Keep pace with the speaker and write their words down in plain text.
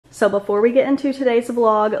So before we get into today's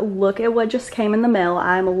vlog, look at what just came in the mail.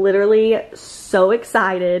 I'm literally so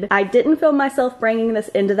excited. I didn't film myself bringing this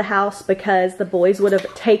into the house because the boys would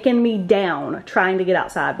have taken me down trying to get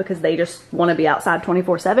outside because they just want to be outside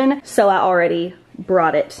 24/7. So I already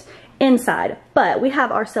brought it inside. But we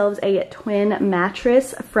have ourselves a twin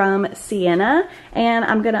mattress from Sienna, and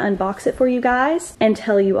I'm gonna unbox it for you guys and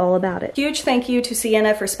tell you all about it. Huge thank you to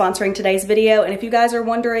Sienna for sponsoring today's video. And if you guys are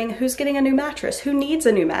wondering who's getting a new mattress, who needs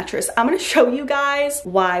a new mattress, I'm gonna show you guys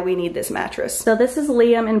why we need this mattress. So this is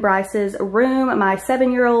Liam and Bryce's room, my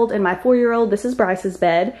 7-year-old and my 4-year-old. This is Bryce's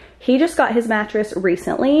bed. He just got his mattress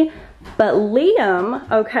recently. But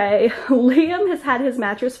Liam, okay, Liam has had his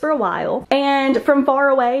mattress for a while, and from far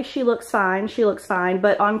away, she looks fine,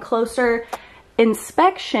 but on closer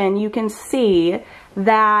inspection, you can see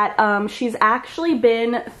that she's actually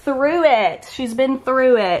been through it. She's been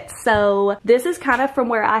through it. So this is kind of from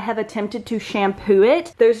where I have attempted to shampoo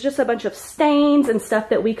it. There's just a bunch of stains and stuff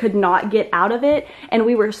that we could not get out of it. And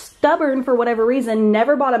we were stubborn for whatever reason,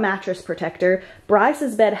 never bought a mattress protector.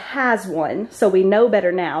 Bryce's bed has one, so we know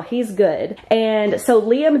better now. He's good. And so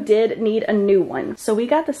Liam did need a new one. So we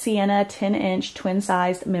got the Sienna 10-inch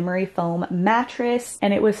twin-sized memory foam mattress,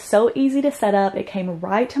 and it was so easy to set up. It came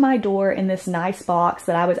right to my door in this nice box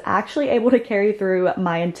that I was actually able to carry through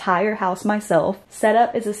my entire house myself.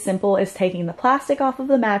 Setup is as simple as taking the plastic off of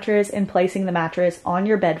the mattress and placing the mattress on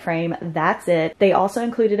your bed frame. That's it. They also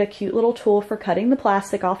included a cute little tool for cutting the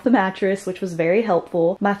plastic off the mattress, which was very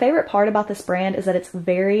helpful. My favorite part about this brand is that it's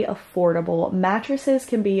very affordable. Mattresses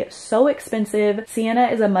can be so expensive. Sienna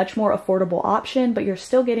is a much more affordable option, but you're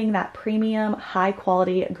still getting that premium, high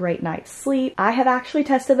quality, great night's sleep. I have actually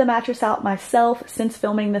tested the mattress out myself since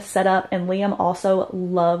filming this setup, and Liam also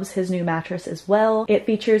loves his new mattress as well. It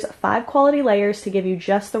features 5 quality layers to give you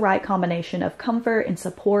just the right combination of comfort and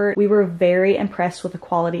support. We were very impressed with the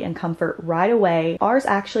quality and comfort right away. Ours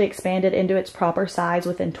actually expanded into its proper size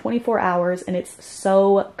within 24 hours, and it's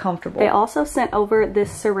so comfortable. They also sent over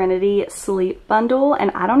this Serenity sleep bundle,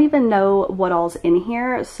 and I don't even know what all's in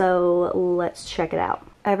here, so let's check it out.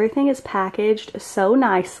 Everything is packaged so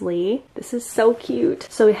nicely. This is so cute.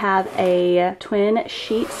 So we have a twin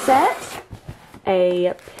sheet set,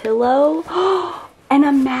 a pillow, and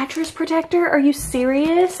a mattress protector. Are you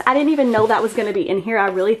serious? I didn't even know that was gonna be in here. I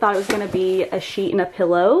really thought it was gonna be a sheet and a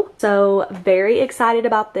pillow. So very excited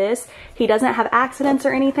about this. He doesn't have accidents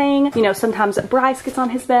or anything. You know, sometimes Bryce gets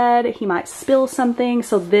on his bed, he might spill something.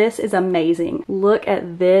 So this is amazing. Look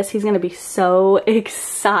at this. He's gonna be so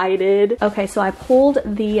excited. Okay, so I pulled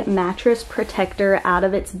the mattress protector out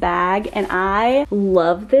of its bag, and I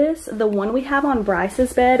love this. The one we have on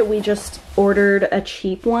Bryce's bed, we just ordered a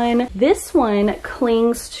cheap one. This one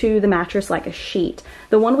clings to the mattress like a sheet.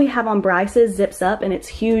 The one we have on Bryce's zips up, and it's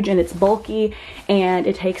huge and it's bulky and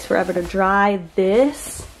it takes forever to dry.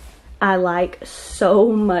 This I like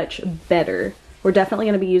so much better. We're definitely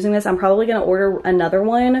going to be using this. I'm probably going to order another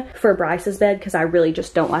one for Bryce's bed because I really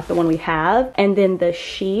just don't like the one we have. And then the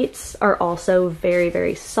sheets are also very,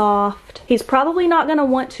 very soft. He's probably not going to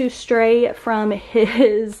want to stray from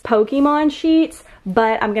his Pokemon sheets,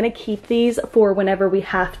 but I'm gonna keep these for whenever we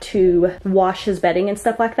have to wash his bedding and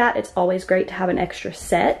stuff like that. It's always great to have an extra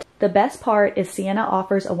set. The best part is Sienna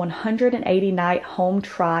offers a 180-night home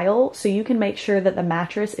trial, so you can make sure that the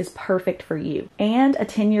mattress is perfect for you. And a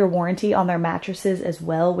 10-year warranty on their mattresses as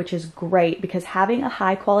well, which is great because having a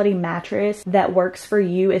high-quality mattress that works for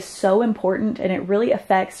you is so important, and it really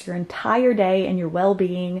affects your entire day and your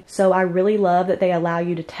well-being. So I really love that they allow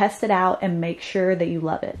you to test it out and make sure that you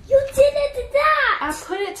love it. You did it, that! I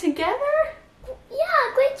put it together?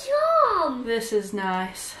 Yeah, great job! This is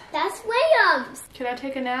nice. That's Williams! Can I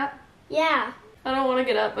take a nap? Yeah. I don't want to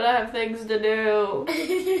get up, but I have things to do.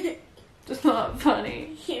 It's not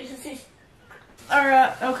funny.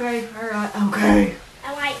 Alright, okay, alright, okay.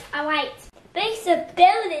 Alright. Thanks for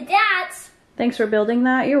building that! Thanks for building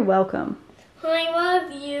that. You're welcome. I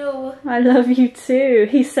love you. I love you too.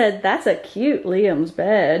 He said, that's a cute Liam's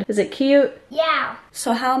bed. Is it cute? Yeah.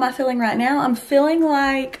 So how am I feeling right now? I'm feeling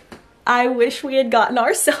like I wish we had gotten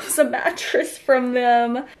ourselves a mattress from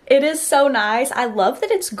them. It is so nice. I love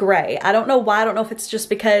that it's gray. I don't know why. I don't know if it's just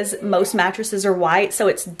because most mattresses are white, so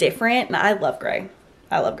it's different. And I love gray.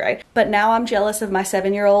 I love gray. But now I'm jealous of my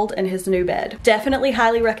 7-year-old and his new bed. Definitely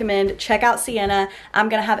highly recommend. Check out Sienna. I'm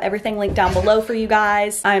gonna have everything linked down below for you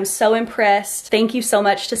guys. I'm so impressed. Thank you so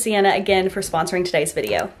much to Sienna again for sponsoring today's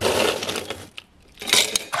video.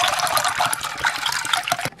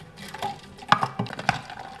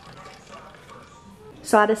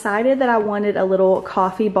 So I decided that I wanted a little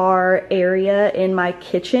coffee bar area in my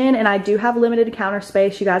kitchen, and I do have limited counter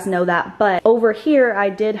space, you guys know that, but over here I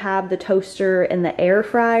did have the toaster and the air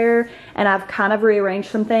fryer, and I've kind of rearranged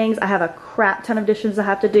some things. I have a crap ton of dishes I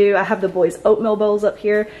have to do. I have the boys' oatmeal bowls up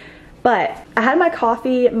here. But I had my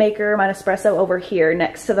coffee maker, my Nespresso over here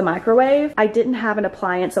next to the microwave. I didn't have an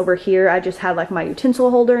appliance over here. I just had like my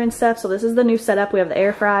utensil holder and stuff. So this is the new setup. We have the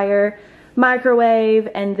air fryer, microwave,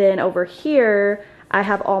 and then over here, I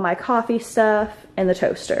have all my coffee stuff and the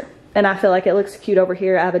toaster. And I feel like it looks cute over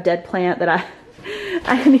here. I have a dead plant that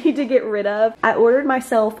I need to get rid of. I ordered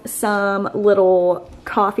myself some little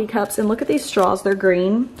coffee cups, and look at these straws. They're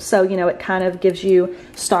green. So, you know, it kind of gives you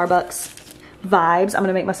Starbucks vibes. I'm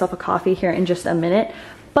gonna make myself a coffee here in just a minute,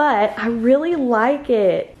 but I really like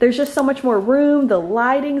it. There's just so much more room. The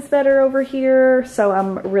lighting's better over here, so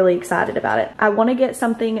I'm really excited about it. I want to get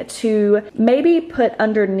something to maybe put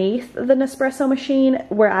underneath the Nespresso machine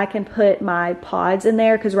where I can put my pods in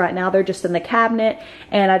there, because right now they're just in the cabinet,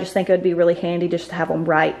 and I just think it would be really handy just to have them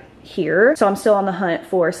right here. So I'm still on the hunt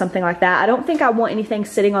for something like that. I don't think I want anything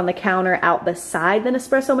sitting on the counter out beside the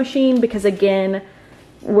Nespresso machine, because again,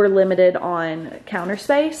 we're limited on counter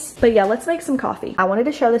space. But yeah, let's make some coffee. I wanted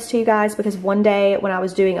to show this to you guys because one day when I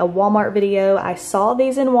was doing a Walmart video, I saw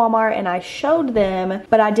these in Walmart and I showed them,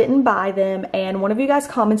 but I didn't buy them. And one of you guys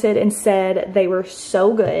commented and said they were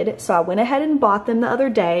so good. So I went ahead and bought them the other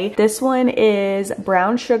day. This one is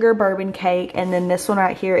brown sugar bourbon cake, and then this one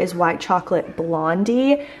right here is white chocolate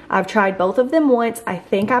blondie. I've tried both of them once. I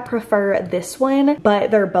think I prefer this one,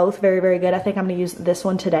 but they're both very, very good. I think I'm gonna use this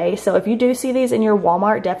one today. So if you do see these in your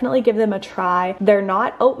Walmart, definitely give them a try. They're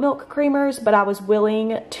not oat milk creamers, but I was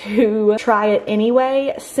willing to try it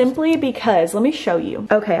anyway, simply because, let me show you.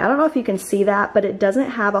 Okay, I don't know if you can see that, but it doesn't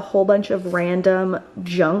have a whole bunch of random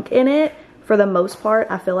junk in it. For the most part,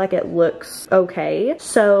 I feel like it looks okay.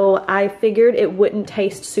 So I figured it wouldn't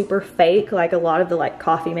taste super fake like a lot of the like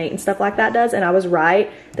Coffee Mate and stuff like that does, and I was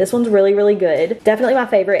right. This one's really, really good. Definitely my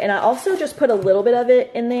favorite. And I also just put a little bit of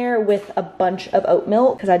it in there with a bunch of oat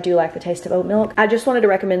milk, because I do like the taste of oat milk. I just wanted to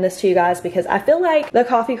recommend this to you guys because I feel like the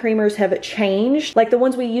coffee creamers have changed. Like the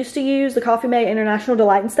ones we used to use, the Coffee Mate International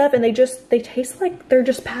Delight and stuff, and they taste like they're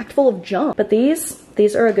just packed full of junk. But these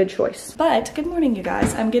are a good choice. But good morning, you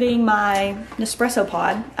guys. I'm getting my Nespresso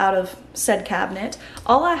pod out of said cabinet.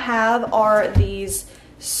 All I have are these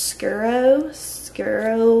Scuro.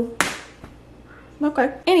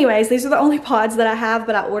 Okay. Anyways, these are the only pods that I have,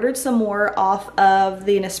 but I ordered some more off of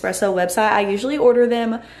the Nespresso website. I usually order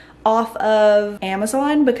them off of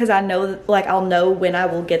Amazon because I know, like, I'll know when I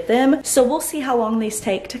will get them. So we'll see how long these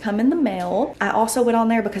take to come in the mail. I also went on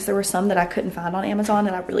there because there were some that I couldn't find on Amazon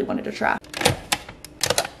and I really wanted to try.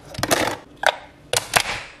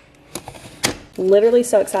 Literally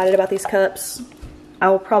so excited about these cups. I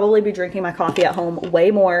will probably be drinking my coffee at home way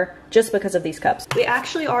more just because of these cups. We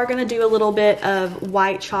actually are gonna do a little bit of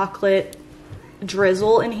white chocolate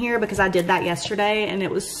drizzle in here because I did that yesterday and it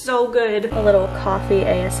was so good. A little coffee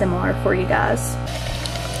ASMR for you guys.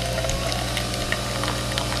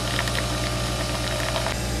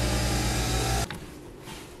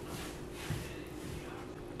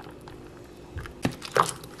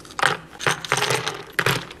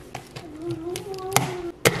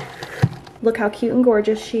 Look how cute and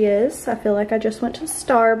gorgeous she is. I feel like I just went to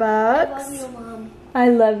Starbucks. I love you, Mom. I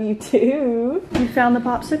love you too. You found the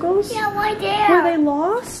popsicles? Yeah, right there. Were they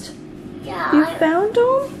lost? Yeah. You found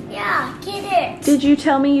them? Yeah, get it. Did you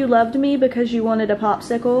tell me you loved me because you wanted a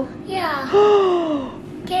popsicle? Yeah.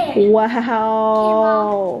 Get it.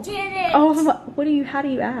 Wow. Get it. Oh, how do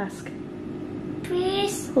you ask?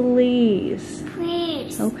 Please. Please.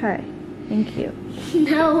 Please. Okay, thank you.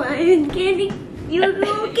 No, I'm kidding. You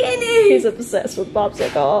go get it. He's obsessed with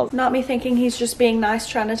popsicles. Not me thinking he's just being nice,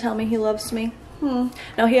 trying to tell me he loves me.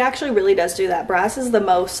 No, he actually really does do that. Bryce is the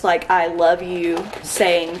most like I love you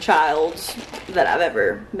saying child that I've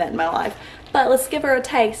ever met in my life. But let's give her a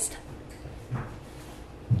taste.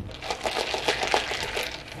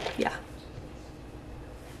 Yeah.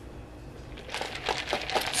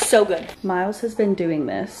 So good. Myles has been doing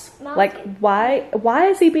this. Like, why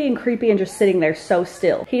is he being creepy and just sitting there so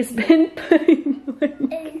still? He's been putting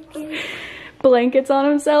blankets on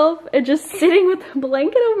himself and just sitting with a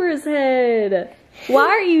blanket over his head. Why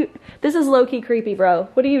are you? This is low-key creepy, bro.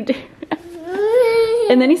 What are you doing?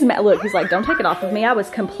 And then he's mad. Look, he's like, don't take it off of me. I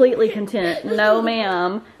was completely content. No,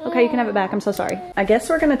 ma'am. Okay, you can have it back. I'm so sorry. I guess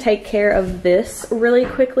we're gonna take care of this really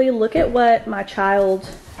quickly. Look at what my child,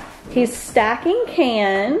 he's stacking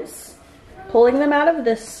cans, pulling them out of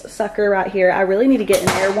this sucker right here. I really need to get in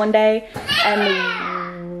there one day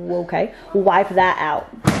and, okay, wipe that out.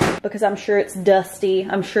 because I'm sure it's dusty.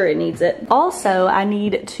 I'm sure it needs it. Also, I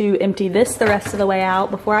need to empty this the rest of the way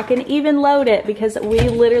out before I can even load it, because we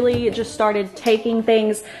literally just started taking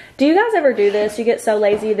things. Do you guys ever do this? You get so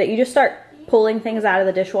lazy that you just start pulling things out of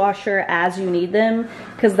the dishwasher as you need them?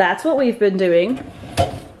 Because that's what we've been doing.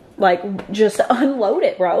 Like, just unload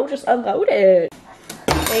it, bro. Just unload it.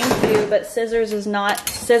 Thank you, but scissors is not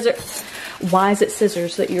scissors. Why is it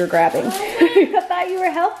scissors that you're grabbing? I thought you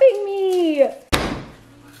were helping me.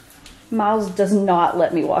 Myles does not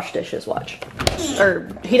let me wash dishes, watch. Or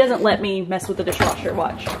he doesn't let me mess with the dishwasher,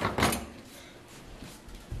 watch.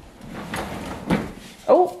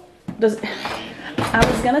 Oh, I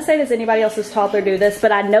was gonna say, does anybody else's toddler do this?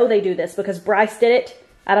 But I know they do this because Bryce did it.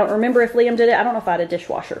 I don't remember if Liam did it. I don't know if I had a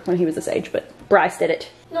dishwasher when he was this age, but Bryce did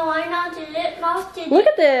it. No, I not did it. Myles did it. Look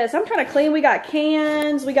at this. I'm trying to clean. We got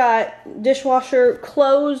cans. We got dishwasher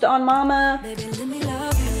closed on mama. Baby, let me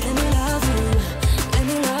love you, let me love you, let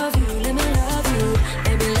me love you, let me love you.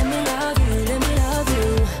 Baby, let me love you, let me love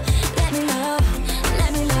you,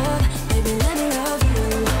 let me love, baby, let me love you.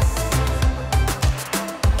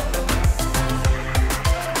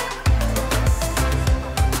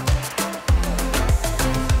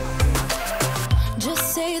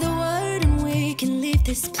 Just say the word and we can leave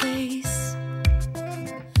this place.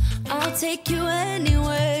 I'll take you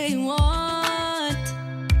anywhere you want,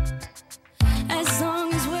 as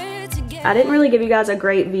long as we're together. I didn't really give you guys a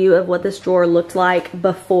great view of what this drawer looked like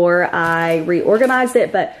before I reorganized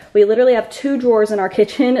it, but we literally have 2 drawers in our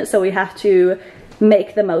kitchen, so we have to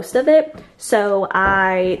make the most of it. So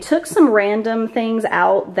I took some random things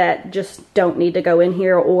out that just don't need to go in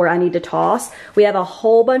here or I need to toss. We have a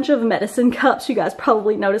whole bunch of medicine cups. You guys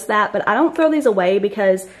probably noticed that, but I don't throw these away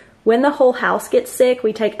because when the whole house gets sick,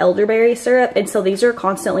 we take elderberry syrup, and so these are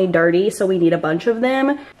constantly dirty, so we need a bunch of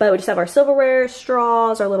them. But we just have our silverware,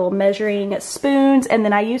 straws, our little measuring spoons, and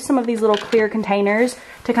then I use some of these little clear containers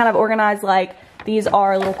to kind of organize, like these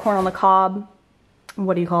are little corn on the cob,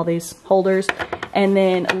 what do you call these, holders, and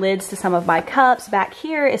then lids to some of my cups. Back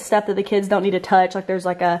here is stuff that the kids don't need to touch, like there's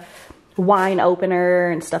like a wine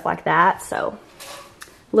opener and stuff like that, so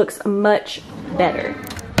looks much better.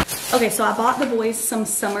 Okay, so I bought the boys some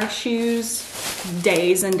summer shoes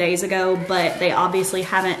days and days ago, but they obviously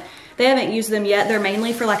haven't used them yet. They're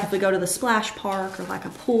mainly for like if we go to the splash park or like a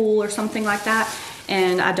pool or something like that.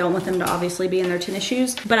 And I don't want them to obviously be in their tennis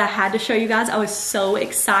shoes. But I had to show you guys, I was so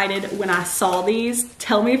excited when I saw these.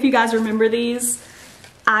 Tell me if you guys remember these.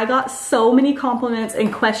 I got so many compliments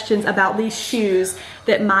and questions about these shoes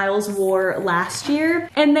that Myles wore last year.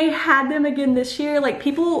 And they had them again this year. Like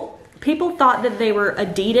people thought that they were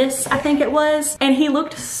Adidas, I think it was, and he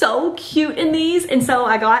looked so cute in these, and so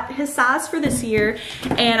I got his size for this year,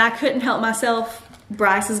 and I couldn't help myself.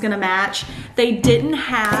 Bryce is gonna match. They didn't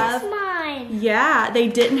have— That's mine. Yeah, they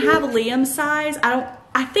didn't have Liam's size.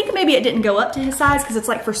 I think maybe it didn't go up to his size because it's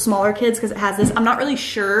like for smaller kids because it has this. I'm not really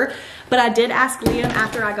sure, but I did ask Liam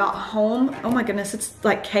after I got home. Oh my goodness, it's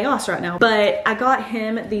like chaos right now. But I got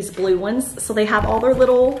him these blue ones, so they have all their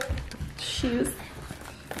little shoes.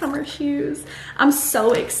 Summer shoes. I'm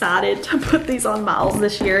so excited to put these on Myles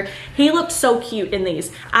this year. He looked so cute in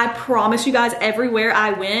these. I promise you guys, everywhere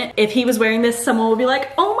I went, if he was wearing this, someone would be like,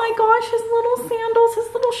 oh my gosh, his little sandals,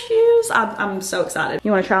 his little shoes. I'm so excited. You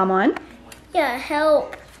want to try them on? Yeah,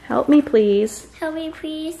 help. Help me, please. Help me,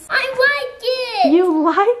 please. I like it. You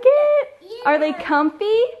like it? Yeah. Are they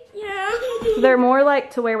comfy? Yeah. They're more like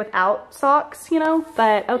to wear without socks, you know,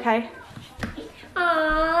 but okay.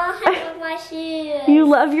 Aw, I love my shoes. You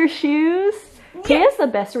love your shoes? He has the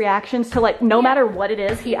best reactions to like, no matter what it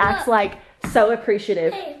is, he acts like so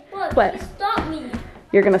appreciative. Hey, look, What? you stopped me.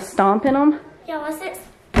 You're gonna stomp in them? Yeah, what's this?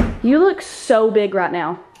 You look so big right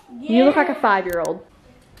now. Yeah. You look like a 5-year-old.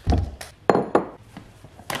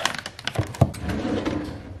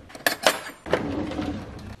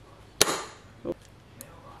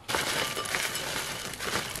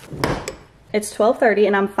 It's 12:30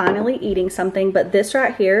 and I'm finally eating something, but this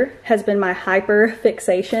right here has been my hyper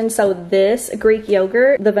fixation. So this Greek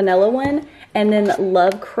yogurt, the vanilla one, and then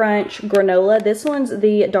Love Crunch granola. This one's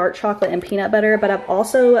the dark chocolate and peanut butter, but I've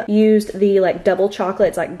also used the like double chocolate.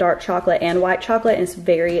 It's like dark chocolate and white chocolate, and it's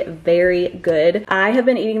very, very good. I have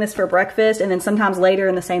been eating this for breakfast, and then sometimes later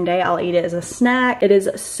in the same day, I'll eat it as a snack. It is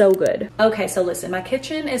so good. Okay, so listen, my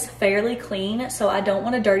kitchen is fairly clean, so I don't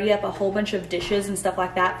want to dirty up a whole bunch of dishes and stuff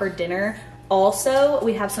like that for dinner. Also,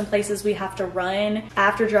 we have some places we have to run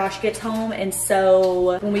after Josh gets home, and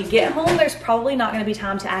so when we get home, there's probably not gonna be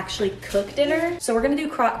time to actually cook dinner. So we're gonna do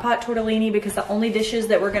crock pot tortellini because the only dishes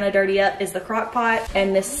that we're gonna dirty up is the crock pot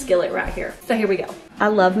and this skillet right here. So here we go. I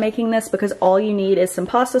love making this because all you need is some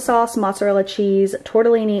pasta sauce, mozzarella cheese,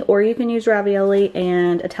 tortellini, or you can use ravioli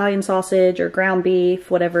and Italian sausage or ground beef,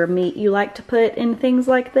 whatever meat you like to put in things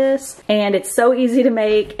like this. And it's so easy to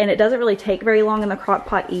make, and it doesn't really take very long in the crock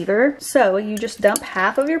pot either. So you just dump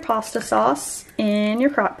half of your pasta sauce in your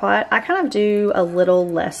crock pot. I kind of do a little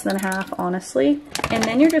less than half, honestly. And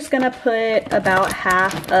then you're just gonna put about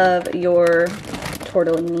half of your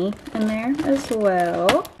tortellini in there as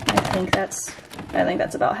well. I think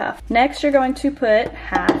that's about half. Next, you're going to put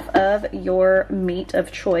half of your meat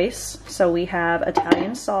of choice. So we have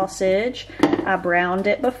Italian sausage. I browned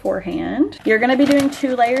it beforehand. You're gonna be doing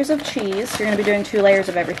 2 layers of cheese. You're gonna be doing 2 layers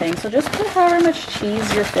of everything. So just put however much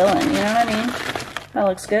cheese you're filling, you know what I mean? That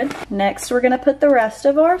looks good. Next, we're gonna put the rest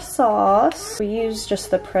of our sauce. We use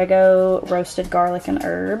just the Prego roasted garlic and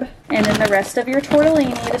herb. And then the rest of your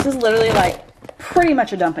tortellini. This is literally like pretty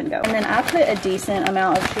much a dump and go. And then I put a decent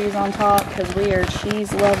amount of cheese on top because we are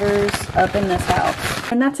cheese lovers up in this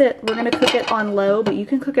house. And that's it. We're gonna cook it on low, but you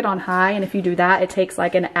can cook it on high. And if you do that, it takes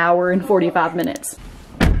like an hour and 45 minutes.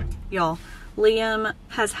 Y'all, Liam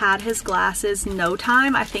has had his glasses no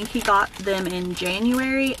time. I think he got them in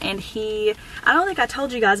January, and I don't think I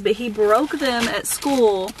told you guys, but he broke them at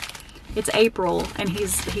school. It's April and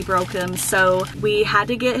he broke them, so we had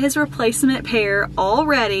to get his replacement pair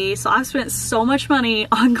already. So I spent so much money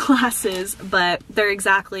on glasses, but they're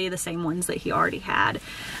exactly the same ones that he already had.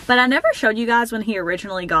 But I never showed you guys when he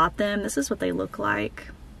originally got them. This is what they look like.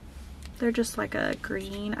 They're just like a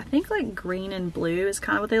green, I think like green and blue is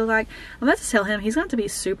kind of what they look like. I'm about to tell him he's got to be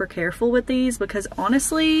super careful with these because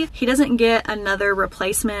honestly, he doesn't get another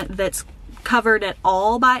replacement that's covered at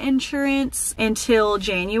all by insurance until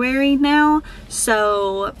January now.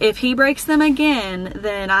 So if he breaks them again,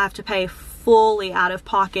 then I have to pay fully out of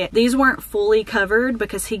pocket. These weren't fully covered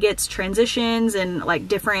because he gets transitions and like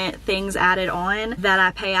different things added on that I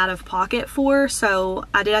pay out of pocket for. So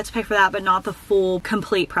I did have to pay for that, but not the full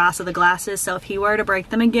complete price of the glasses. So if he were to break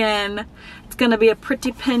them again, it's gonna be a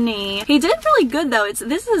pretty penny. He did really good though.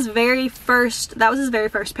 That was his very first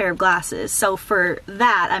pair of glasses. So for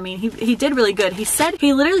that, I mean, he did really good.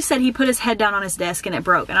 He literally said he put his head down on his desk and it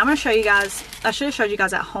broke. And I'm gonna show you guys, I should have showed you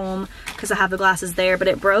guys at home because I have the glasses there, but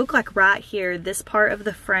it broke like right here. This part of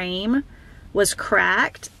the frame was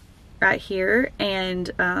cracked right here, and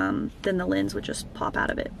then the lens would just pop out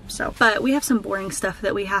of it. So, but we have some boring stuff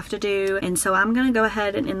that we have to do, and so I'm gonna go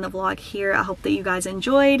ahead and end the vlog here. I hope that you guys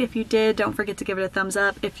enjoyed. If you did, don't forget to give it a thumbs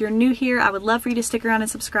up. If you're new here, I would love for you to stick around and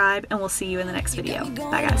subscribe, and we'll see you in the next video.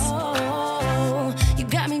 Bye guys.